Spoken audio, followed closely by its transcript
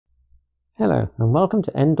Hello and welcome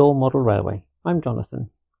to Endor Model Railway. I'm Jonathan.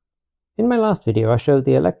 In my last video I showed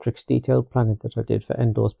the electrics detailed planning that I did for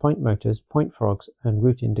Endor's point motors, point frogs and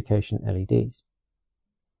route indication LEDs.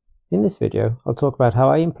 In this video I'll talk about how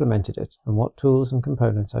I implemented it and what tools and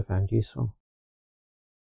components I found useful.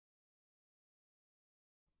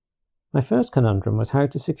 My first conundrum was how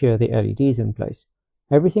to secure the LEDs in place.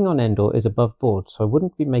 Everything on Endor is above board, so I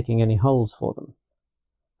wouldn't be making any holes for them.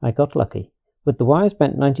 I got lucky. With the wires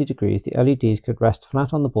bent 90 degrees, the LEDs could rest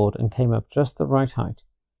flat on the board and came up just the right height.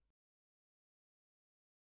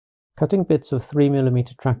 Cutting bits of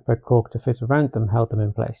 3mm trackbed cork to fit around them held them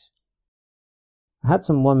in place. I had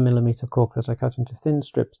some 1mm cork that I cut into thin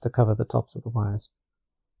strips to cover the tops of the wires.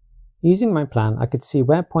 Using my plan, I could see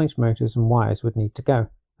where point motors and wires would need to go,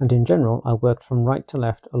 and in general I worked from right to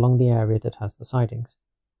left along the area that has the sidings.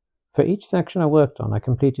 For each section I worked on, I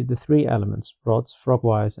completed the three elements, rods, frog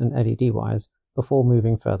wires and LED wires, before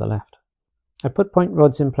moving further left. I put point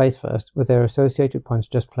rods in place first, with their associated points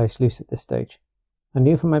just placed loose at this stage. I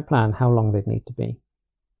knew from my plan how long they'd need to be.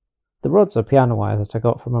 The rods are piano wire that I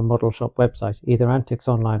got from a model shop website, either Antics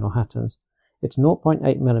Online or Hatton's. It's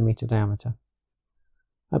 0.8mm diameter.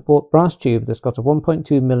 I bought brass tube that's got a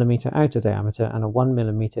 1.2mm outer diameter and a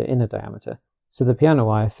 1mm inner diameter, so the piano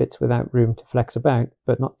wire fits without room to flex about,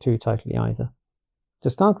 but not too tightly either. To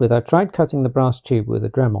start with, I tried cutting the brass tube with a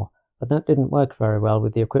Dremel, but that didn't work very well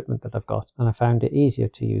with the equipment that I've got, and I found it easier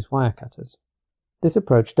to use wire cutters. This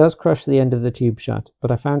approach does crush the end of the tube shut, but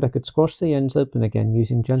I found I could squash the ends open again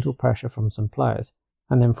using gentle pressure from some pliers,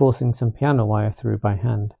 and then forcing some piano wire through by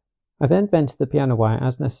hand. I then bent the piano wire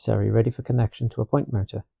as necessary, ready for connection to a point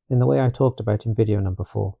motor, in the way I talked about in video number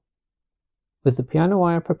 4. With the piano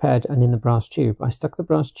wire prepared and in the brass tube, I stuck the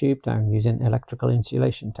brass tube down using electrical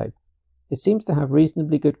insulation tape. It seems to have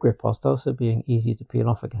reasonably good grip whilst also being easy to peel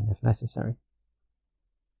off again if necessary.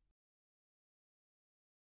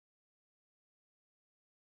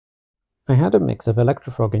 I had a mix of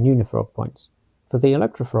Electrofrog and Unifrog points. For the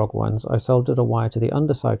Electrofrog ones, I soldered a wire to the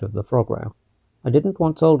underside of the frog rail. I didn't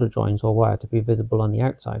want solder joins or wire to be visible on the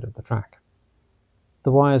outside of the track.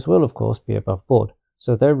 The wires will of course be above board,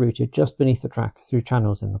 so they're routed just beneath the track through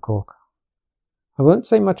channels in the cork. I won't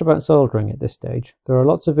say much about soldering at this stage, there are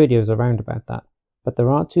lots of videos around about that, but there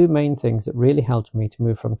are two main things that really helped me to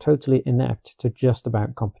move from totally inept to just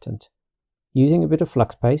about competent: using a bit of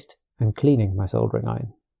flux paste and cleaning my soldering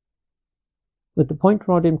iron. With the point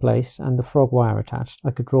rod in place and the frog wire attached,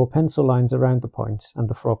 I could draw pencil lines around the points and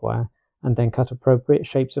the frog wire, and then cut appropriate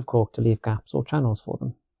shapes of cork to leave gaps or channels for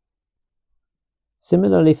them.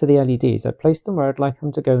 Similarly for the LEDs, I placed them where I'd like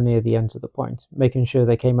them to go near the ends of the points, making sure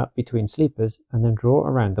they came up between sleepers, and then draw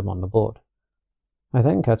around them on the board. I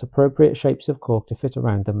then cut appropriate shapes of cork to fit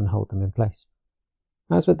around them and hold them in place.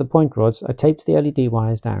 As with the point rods, I taped the LED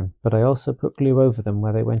wires down, but I also put glue over them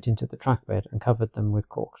where they went into the track bed and covered them with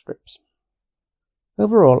cork strips.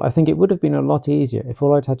 Overall, I think it would have been a lot easier if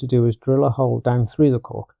all I'd had to do was drill a hole down through the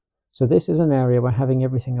cork, so this is an area where having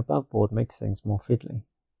everything above board makes things more fiddly.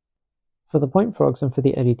 For the point frogs and for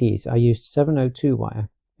the LEDs, I used 702 wire.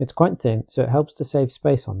 It's quite thin, so it helps to save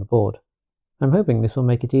space on the board. I'm hoping this will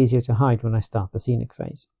make it easier to hide when I start the scenic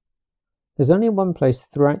phase. There's only one place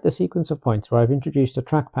throughout the sequence of points where I've introduced a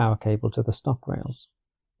track power cable to the stock rails.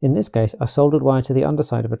 In this case, I soldered wire to the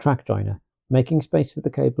underside of a track joiner, making space for the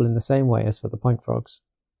cable in the same way as for the point frogs.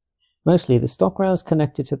 Mostly, the stock rails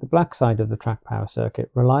connected to the black side of the track power circuit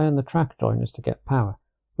rely on the track joiners to get power,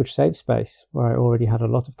 which saves space, where I already had a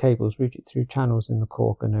lot of cables routed through channels in the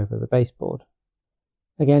cork and over the baseboard.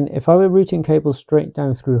 Again, if I were routing cables straight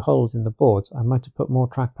down through holes in the boards, I might have put more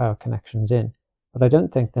track power connections in, but I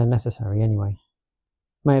don't think they're necessary anyway.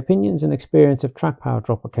 My opinions and experience of track power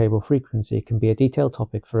dropper cable frequency can be a detailed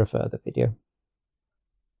topic for a further video.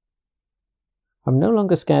 I'm no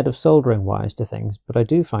longer scared of soldering wires to things, but I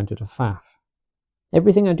do find it a faff.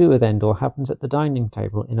 Everything I do with Endor happens at the dining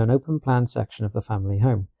table in an open plan section of the family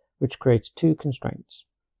home, which creates two constraints.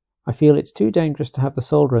 I feel it's too dangerous to have the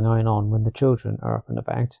soldering iron on when the children are up and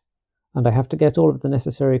about, and I have to get all of the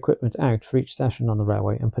necessary equipment out for each session on the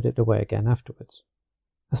railway and put it away again afterwards.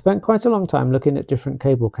 I spent quite a long time looking at different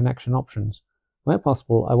cable connection options. Where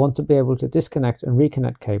possible, I want to be able to disconnect and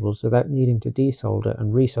reconnect cables without needing to desolder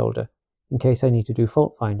and resolder, in case I need to do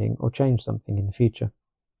fault finding or change something in the future.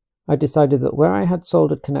 I decided that where I had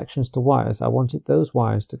soldered connections to wires, I wanted those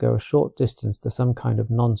wires to go a short distance to some kind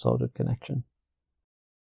of non-soldered connection.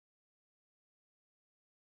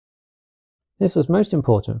 This was most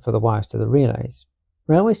important for the wires to the relays.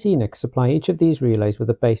 Railway Scenics supply each of these relays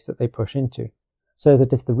with a base that they push into, so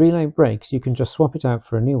that if the relay breaks you can just swap it out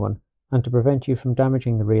for a new one, and to prevent you from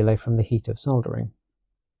damaging the relay from the heat of soldering.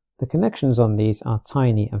 The connections on these are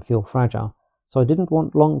tiny and feel fragile, so I didn't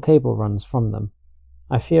want long cable runs from them.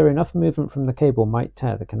 I fear enough movement from the cable might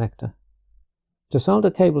tear the connector. To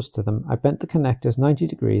solder cables to them, I bent the connectors 90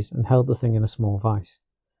 degrees and held the thing in a small vise.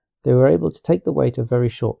 They were able to take the weight of very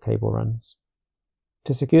short cable runs.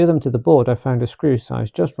 To secure them to the board, I found a screw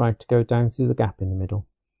size just right to go down through the gap in the middle.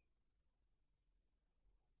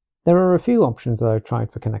 There are a few options that I've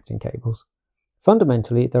tried for connecting cables.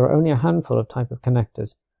 Fundamentally, there are only a handful of type of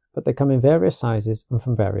connectors, but they come in various sizes and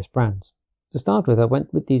from various brands. To start with, I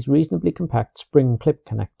went with these reasonably compact spring clip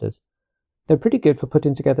connectors. They're pretty good for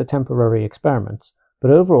putting together temporary experiments,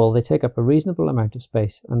 but overall they take up a reasonable amount of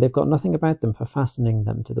space and they've got nothing about them for fastening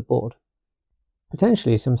them to the board.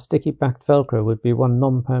 Potentially some sticky-backed Velcro would be one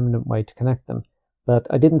non-permanent way to connect them, but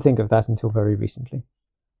I didn't think of that until very recently.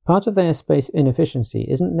 Part of their space inefficiency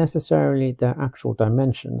isn't necessarily their actual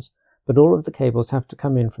dimensions, but all of the cables have to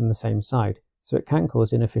come in from the same side, so it can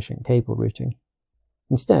cause inefficient cable routing.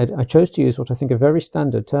 Instead, I chose to use what I think are very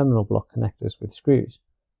standard terminal block connectors with screws.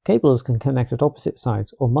 Cables can connect at opposite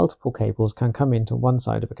sides, or multiple cables can come into one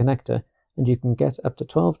side of a connector, and you can get up to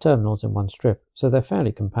 12 terminals in one strip, so they're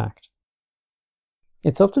fairly compact.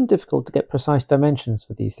 It's often difficult to get precise dimensions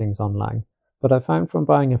for these things online, but I've found from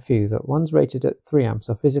buying a few that ones rated at 3 amps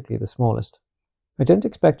are physically the smallest. I don't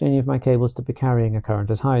expect any of my cables to be carrying a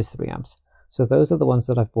current as high as 3 amps, so those are the ones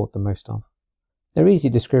that I've bought the most of. They're easy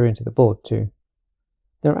to screw into the board too.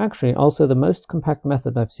 They're actually also the most compact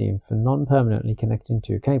method I've seen for non-permanently connecting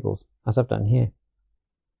two cables, as I've done here.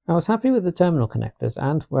 I was happy with the terminal connectors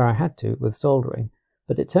and, where I had to, with soldering,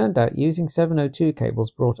 but it turned out using 702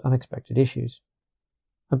 cables brought unexpected issues.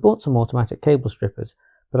 I bought some automatic cable strippers,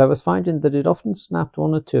 but I was finding that it often snapped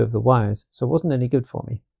one or two of the wires, so it wasn't any good for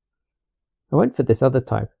me. I went for this other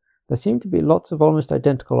type. There seem to be lots of almost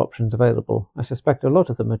identical options available. I suspect a lot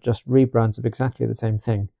of them are just rebrands of exactly the same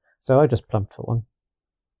thing, so I just plumped for one.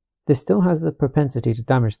 This still has the propensity to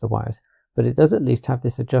damage the wires, but it does at least have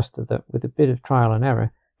this adjuster that, with a bit of trial and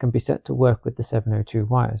error, can be set to work with the 702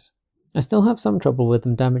 wires. I still have some trouble with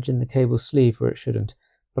them damaging the cable sleeve where it shouldn't,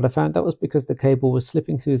 but I found that was because the cable was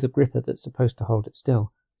slipping through the gripper that's supposed to hold it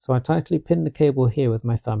still, so I tightly pinned the cable here with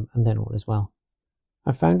my thumb and then all is well.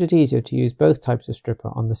 I found it easier to use both types of stripper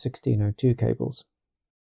on the 1602 cables.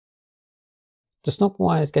 To stop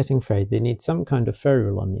wires getting frayed, they need some kind of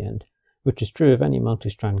ferrule on the end, which is true of any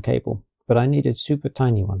multi-strand cable, but I needed super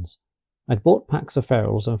tiny ones. I'd bought packs of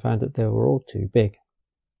ferrules and found that they were all too big.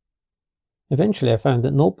 Eventually I found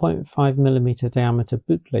that 0.5mm diameter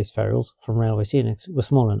bootlace ferrules from Railway Scenics were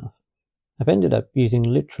small enough. I've ended up using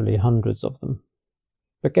literally hundreds of them.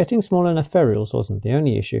 But getting small enough ferrules wasn't the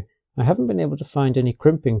only issue. I haven't been able to find any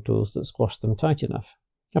crimping tools that squash them tight enough.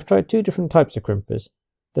 I've tried two different types of crimpers.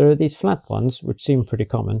 There are these flat ones, which seem pretty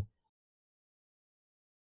common,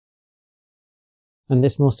 and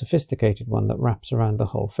this more sophisticated one that wraps around the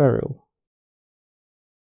whole ferrule.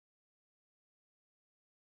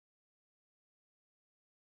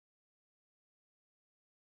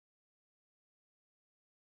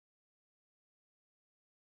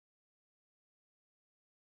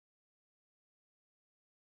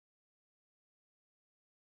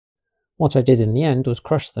 What I did in the end was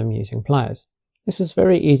crush them using pliers. This was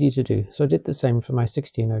very easy to do, so I did the same for my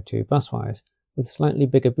 1602 bus wires, with slightly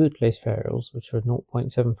bigger bootlace ferrules, which are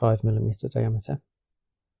 0.75mm diameter.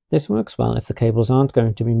 This works well if the cables aren't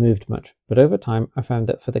going to be moved much, but over time I found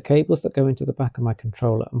that for the cables that go into the back of my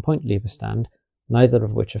controller and point lever stand, neither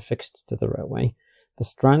of which are fixed to the railway, the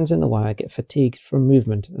strands in the wire get fatigued from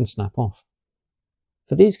movement and snap off.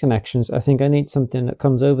 For these connections I think I need something that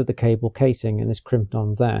comes over the cable casing and is crimped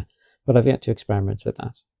on there, but I've yet to experiment with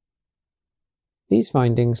that. These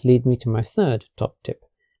findings lead me to my third top tip.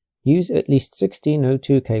 Use at least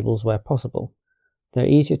 1602 cables where possible. They're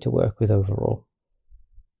easier to work with overall.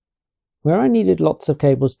 Where I needed lots of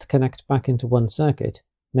cables to connect back into one circuit,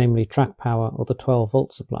 namely track power or the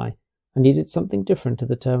 12-volt supply, I needed something different to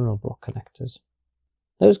the terminal block connectors.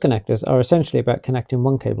 Those connectors are essentially about connecting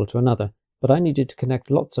one cable to another, but I needed to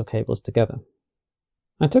connect lots of cables together.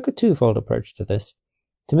 I took a twofold approach to this.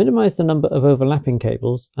 To minimize the number of overlapping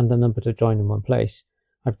cables and the number to join in one place,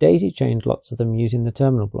 I've daisy-chained lots of them using the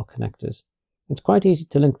terminal block connectors. It's quite easy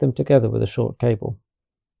to link them together with a short cable.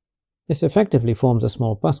 This effectively forms a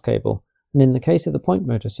small bus cable, and in the case of the point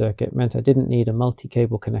motor circuit meant I didn't need a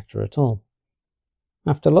multi-cable connector at all.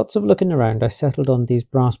 After lots of looking around, I settled on these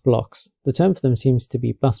brass blocks. The term for them seems to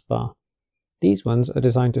be bus bar. These ones are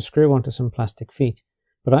designed to screw onto some plastic feet,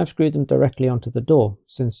 but I've screwed them directly onto the door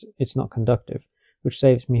since it's not conductive, which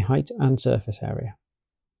saves me height and surface area.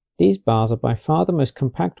 These bars are by far the most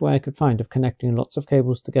compact way I could find of connecting lots of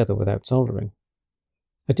cables together without soldering.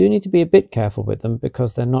 I do need to be a bit careful with them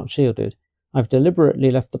because they're not shielded. I've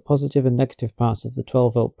deliberately left the positive and negative parts of the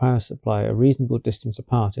 12-volt power supply a reasonable distance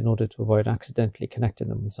apart in order to avoid accidentally connecting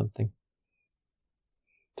them with something.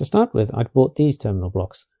 To start with, I'd bought these terminal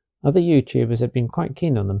blocks. Other YouTubers had been quite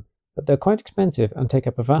keen on them, but they're quite expensive and take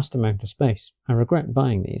up a vast amount of space. I regret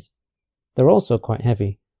buying these. They're also quite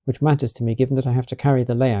heavy, which matters to me given that I have to carry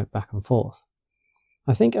the layout back and forth.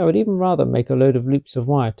 I think I would even rather make a load of loops of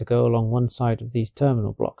wire to go along one side of these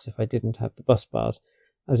terminal blocks if I didn't have the bus bars,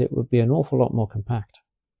 as it would be an awful lot more compact.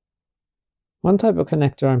 One type of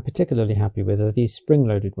connector I'm particularly happy with are these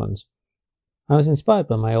spring-loaded ones. I was inspired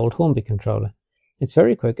by my old Hornby controller. It's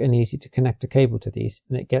very quick and easy to connect a cable to these,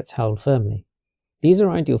 and it gets held firmly. These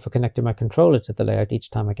are ideal for connecting my controller to the layout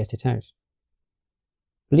each time I get it out.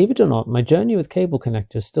 Believe it or not, my journey with cable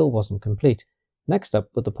connectors still wasn't complete. Next up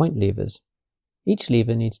were the point levers. Each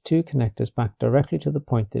lever needs 2 connectors back directly to the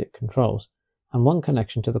point that it controls, and 1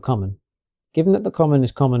 connection to the common. Given that the common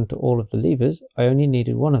is common to all of the levers, I only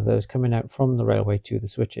needed 1 of those coming out from the railway to the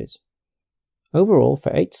switches. Overall,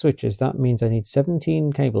 for 8 switches, that means I need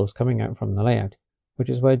 17 cables coming out from the layout, which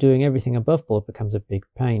is where doing everything above board becomes a big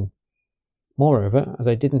pain. Moreover, as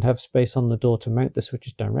I didn't have space on the door to mount the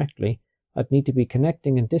switches directly, I'd need to be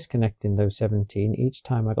connecting and disconnecting those 17 each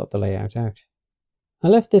time I got the layout out. I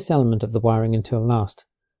left this element of the wiring until last,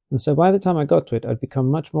 and so by the time I got to it, I'd become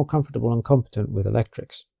much more comfortable and competent with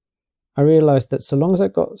electrics. I realised that so long as I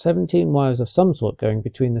got 17 wires of some sort going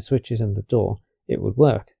between the switches and the door, it would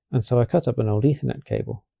work, and so I cut up an old Ethernet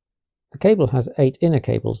cable. The cable has 8 inner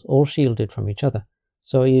cables, all shielded from each other,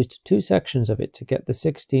 so I used 2 sections of it to get the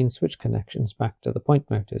 16 switch connections back to the point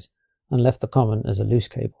motors, and left the common as a loose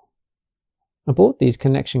cable. I bought these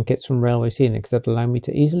connection kits from Railway Scenics that allow me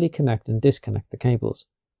to easily connect and disconnect the cables.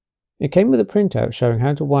 It came with a printout showing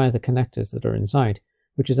how to wire the connectors that are inside,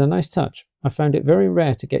 which is a nice touch. I found it very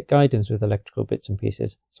rare to get guidance with electrical bits and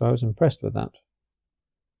pieces, so I was impressed with that.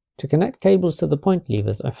 To connect cables to the point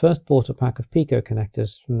levers, I first bought a pack of Pico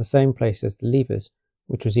connectors from the same place as the levers,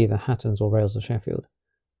 which was either Hatton's or Rails of Sheffield.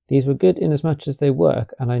 These were good in as much as they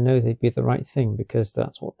work, and I know they'd be the right thing because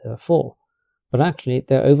that's what they're for. But actually,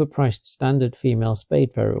 they're overpriced standard female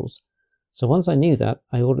spade ferrules, so once I knew that,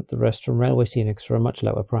 I ordered the rest from Railway Scenics for a much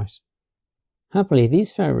lower price. Happily,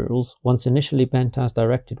 these ferrules, once initially bent as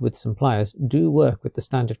directed with some pliers, do work with the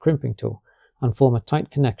standard crimping tool and form a tight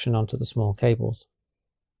connection onto the small cables.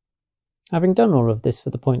 Having done all of this for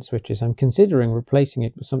the point switches, I'm considering replacing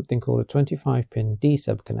it with something called a 25-pin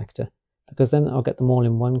D-sub connector, because then I'll get them all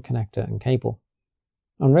in one connector and cable.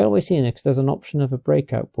 On Railway Scenics, there's an option of a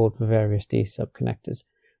breakout board for various D-sub connectors,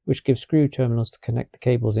 which gives screw terminals to connect the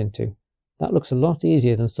cables into. That looks a lot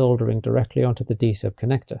easier than soldering directly onto the D-sub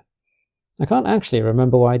connector. I can't actually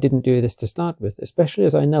remember why I didn't do this to start with, especially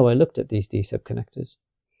as I know I looked at these D-sub connectors.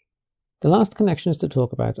 The last connections to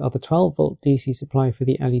talk about are the 12-volt DC supply for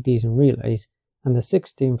the LEDs and relays, and the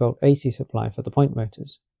 16-volt AC supply for the point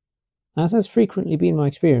motors. As has frequently been my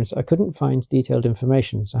experience, I couldn't find detailed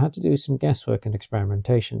information, so I had to do some guesswork and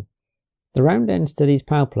experimentation. The round ends to these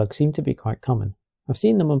power plugs seem to be quite common. I've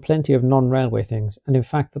seen them on plenty of non-railway things, and in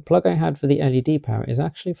fact the plug I had for the LED power is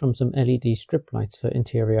actually from some LED strip lights for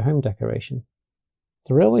interior home decoration.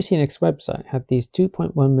 The Railway Scenics website had these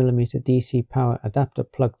 2.1mm DC power adapter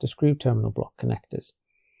plug to screw terminal block connectors.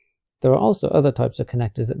 There are also other types of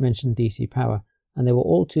connectors that mention DC power, and they were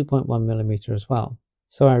all 2.1mm as well,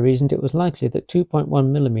 so I reasoned it was likely that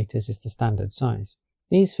 2.1mm is the standard size.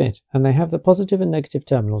 These fit, and they have the positive and negative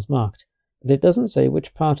terminals marked, but it doesn't say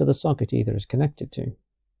which part of the socket either is connected to.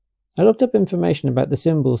 I looked up information about the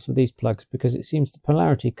symbols for these plugs because it seems the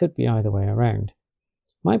polarity could be either way around.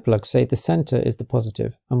 My plugs say the center is the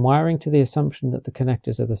positive, and wiring to the assumption that the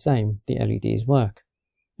connectors are the same, the LEDs work.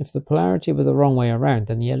 If the polarity were the wrong way around,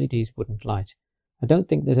 then the LEDs wouldn't light. I don't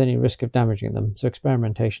think there's any risk of damaging them, so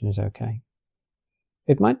experimentation is okay.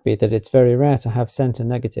 It might be that it's very rare to have center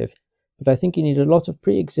negative, but I think you need a lot of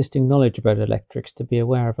pre-existing knowledge about electrics to be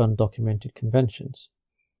aware of undocumented conventions.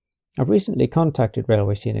 I've recently contacted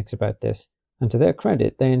Railway Scenics about this, and to their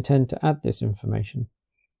credit, they intend to add this information.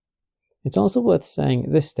 It's also worth saying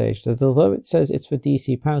at this stage that although it says it's for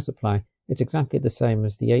DC power supply, it's exactly the same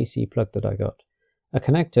as the AC plug that I got. A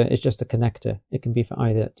connector is just a connector. It can be for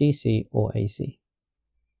either DC or AC.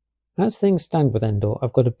 As things stand with Endor,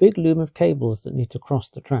 I've got a big loom of cables that need to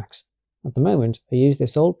cross the tracks. At the moment, I use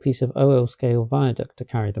this old piece of OL scale viaduct to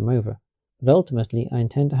carry them over, but ultimately I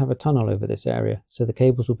intend to have a tunnel over this area, so the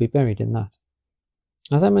cables will be buried in that.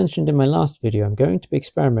 As I mentioned in my last video, I'm going to be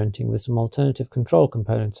experimenting with some alternative control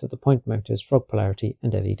components for the point motors, frog polarity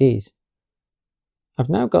and LEDs. I've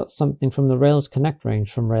now got something from the Rails Connect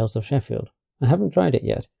range from Rails of Sheffield. I haven't tried it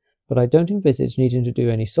yet, but I don't envisage needing to do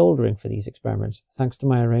any soldering for these experiments thanks to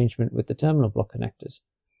my arrangement with the terminal block connectors.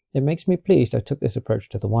 It makes me pleased I took this approach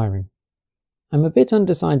to the wiring. I'm a bit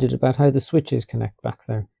undecided about how the switches connect back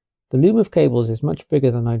there. The loom of cables is much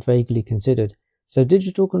bigger than I'd vaguely considered, so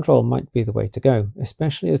digital control might be the way to go,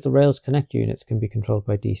 especially as the Rails Connect units can be controlled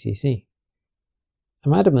by DCC.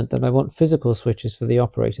 I'm adamant that I want physical switches for the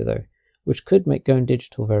operator though, which could make going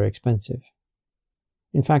digital very expensive.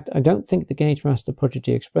 In fact, I don't think the GaugeMaster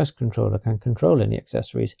Prodigy Express controller can control any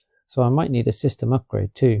accessories, so I might need a system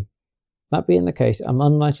upgrade too. That being the case, I'm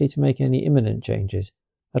unlikely to make any imminent changes.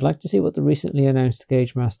 I'd like to see what the recently announced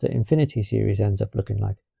GaugeMaster Infinity series ends up looking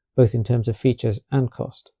like, both in terms of features and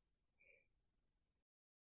cost.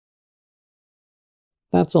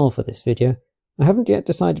 That's all for this video. I haven't yet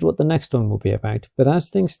decided what the next one will be about, but as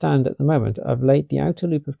things stand at the moment, I've laid the outer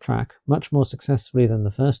loop of track much more successfully than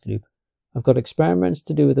the first loop. I've got experiments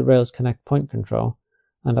to do with the Rails Connect point control,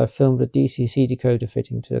 and I've filmed a DCC decoder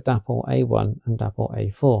fitting to DAPL A1 and DAPL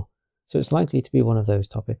A4, so it's likely to be one of those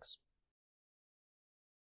topics.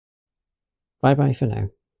 Bye bye for now.